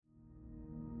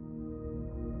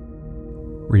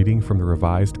Reading from the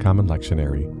Revised Common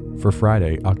Lectionary for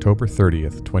Friday, October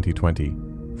 30th, 2020,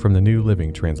 from the New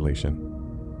Living Translation.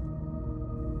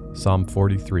 Psalm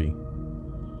 43.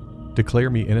 Declare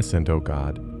me innocent, O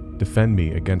God. Defend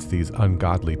me against these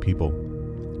ungodly people.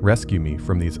 Rescue me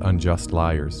from these unjust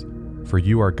liars, for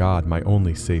you are God, my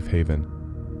only safe haven.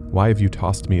 Why have you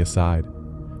tossed me aside?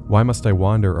 Why must I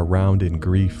wander around in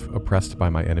grief, oppressed by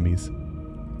my enemies?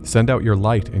 Send out your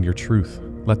light and your truth.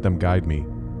 Let them guide me.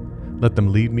 Let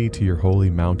them lead me to your holy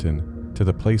mountain, to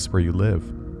the place where you live.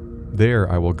 There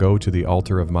I will go to the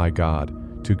altar of my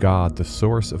God, to God, the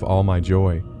source of all my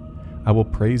joy. I will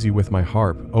praise you with my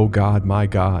harp, O God, my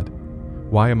God.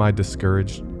 Why am I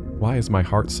discouraged? Why is my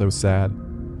heart so sad?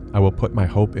 I will put my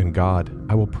hope in God.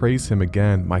 I will praise him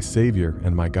again, my Savior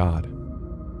and my God.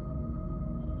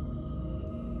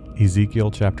 Ezekiel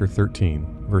chapter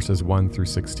 13, verses 1 through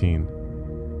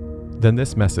 16. Then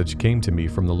this message came to me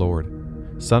from the Lord.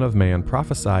 Son of man,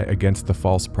 prophesy against the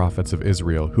false prophets of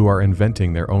Israel who are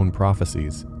inventing their own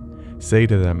prophecies. Say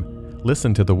to them,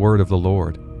 listen to the word of the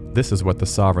Lord. This is what the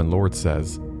sovereign Lord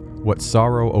says. What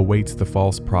sorrow awaits the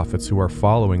false prophets who are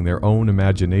following their own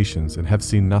imaginations and have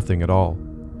seen nothing at all.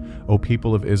 O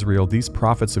people of Israel, these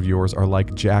prophets of yours are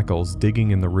like jackals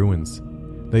digging in the ruins.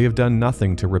 They have done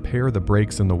nothing to repair the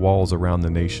breaks in the walls around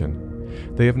the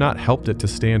nation. They have not helped it to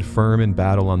stand firm in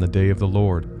battle on the day of the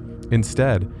Lord.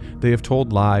 Instead, they have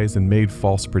told lies and made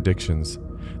false predictions.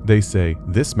 They say,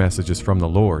 this message is from the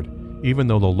Lord, even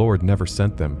though the Lord never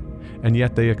sent them, and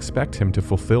yet they expect him to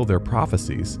fulfill their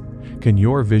prophecies. Can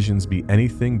your visions be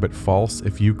anything but false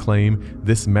if you claim,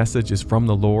 this message is from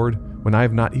the Lord, when I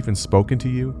have not even spoken to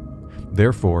you?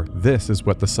 Therefore, this is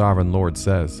what the sovereign Lord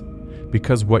says.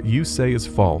 Because what you say is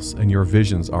false and your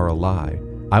visions are a lie,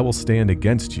 I will stand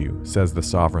against you, says the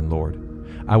sovereign Lord.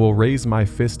 I will raise my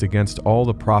fist against all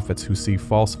the prophets who see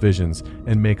false visions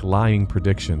and make lying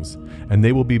predictions, and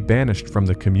they will be banished from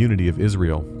the community of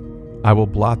Israel. I will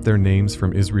blot their names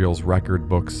from Israel's record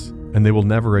books, and they will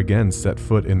never again set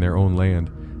foot in their own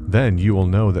land. Then you will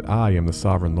know that I am the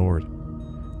sovereign Lord.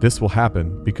 This will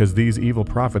happen because these evil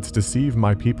prophets deceive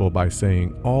my people by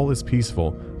saying, all is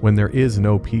peaceful, when there is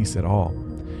no peace at all.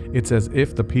 It's as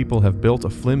if the people have built a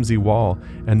flimsy wall,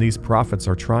 and these prophets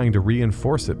are trying to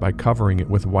reinforce it by covering it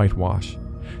with whitewash.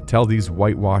 Tell these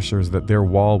whitewashers that their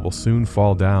wall will soon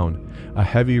fall down. A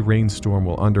heavy rainstorm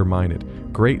will undermine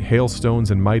it. Great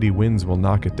hailstones and mighty winds will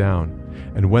knock it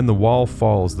down. And when the wall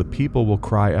falls, the people will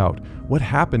cry out, what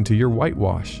happened to your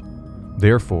whitewash?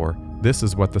 Therefore, this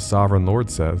is what the sovereign Lord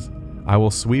says. I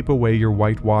will sweep away your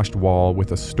whitewashed wall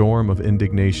with a storm of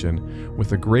indignation,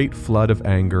 with a great flood of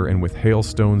anger, and with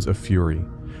hailstones of fury.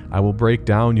 I will break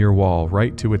down your wall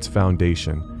right to its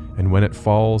foundation, and when it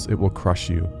falls, it will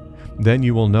crush you. Then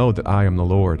you will know that I am the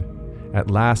Lord. At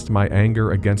last my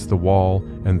anger against the wall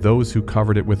and those who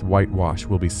covered it with whitewash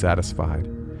will be satisfied.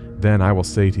 Then I will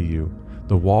say to you,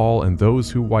 the wall and those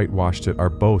who whitewashed it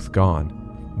are both gone.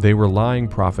 They were lying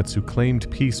prophets who claimed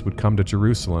peace would come to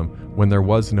Jerusalem when there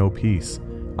was no peace.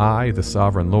 I, the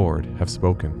sovereign Lord, have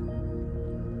spoken.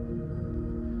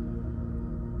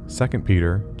 2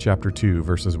 Peter chapter 2,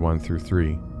 verses 1 through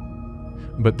 3.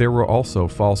 But there were also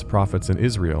false prophets in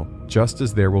Israel, just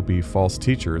as there will be false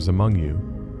teachers among you.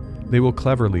 They will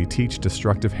cleverly teach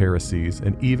destructive heresies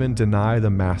and even deny the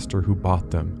master who bought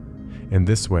them. In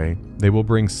this way, they will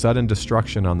bring sudden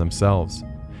destruction on themselves.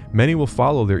 Many will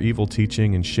follow their evil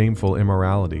teaching and shameful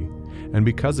immorality, and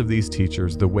because of these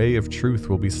teachers, the way of truth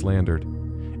will be slandered.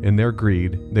 In their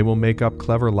greed, they will make up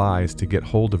clever lies to get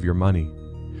hold of your money.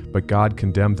 But God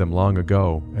condemned them long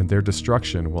ago, and their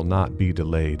destruction will not be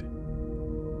delayed.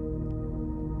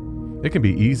 It can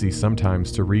be easy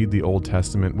sometimes to read the Old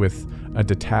Testament with a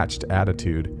detached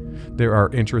attitude. There are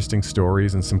interesting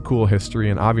stories and some cool history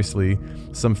and obviously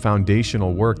some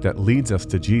foundational work that leads us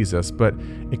to Jesus, but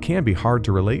it can be hard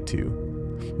to relate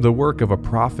to. The work of a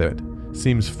prophet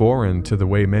seems foreign to the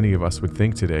way many of us would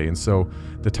think today, and so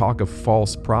the talk of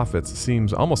false prophets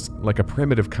seems almost like a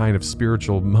primitive kind of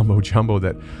spiritual mumbo-jumbo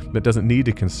that doesn't need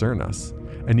to concern us.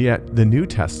 And yet, the New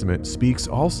Testament speaks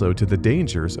also to the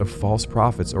dangers of false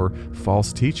prophets or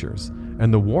false teachers,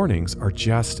 and the warnings are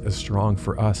just as strong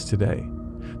for us today.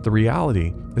 The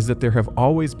reality is that there have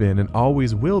always been and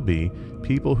always will be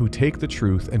people who take the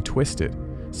truth and twist it,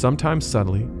 sometimes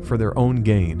subtly for their own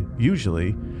gain,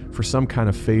 usually for some kind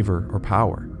of favor or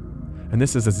power. And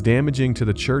this is as damaging to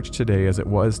the church today as it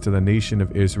was to the nation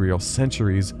of Israel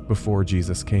centuries before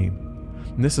Jesus came.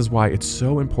 And this is why it's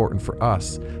so important for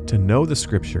us to know the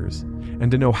scriptures and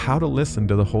to know how to listen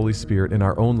to the Holy Spirit in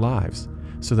our own lives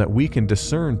so that we can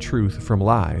discern truth from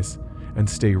lies and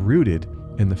stay rooted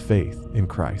in the faith in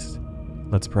Christ.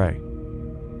 Let's pray.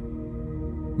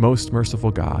 Most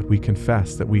merciful God, we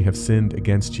confess that we have sinned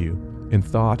against you in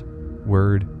thought,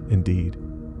 word, and deed,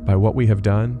 by what we have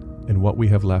done and what we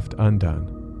have left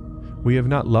undone. We have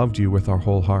not loved you with our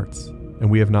whole hearts, and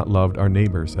we have not loved our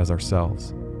neighbors as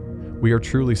ourselves. We are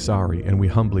truly sorry, and we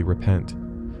humbly repent.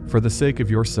 For the sake of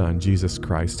your Son, Jesus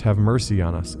Christ, have mercy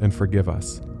on us and forgive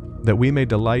us, that we may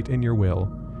delight in your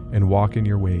will and walk in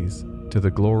your ways, to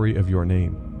the glory of your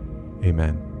name.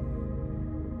 Amen.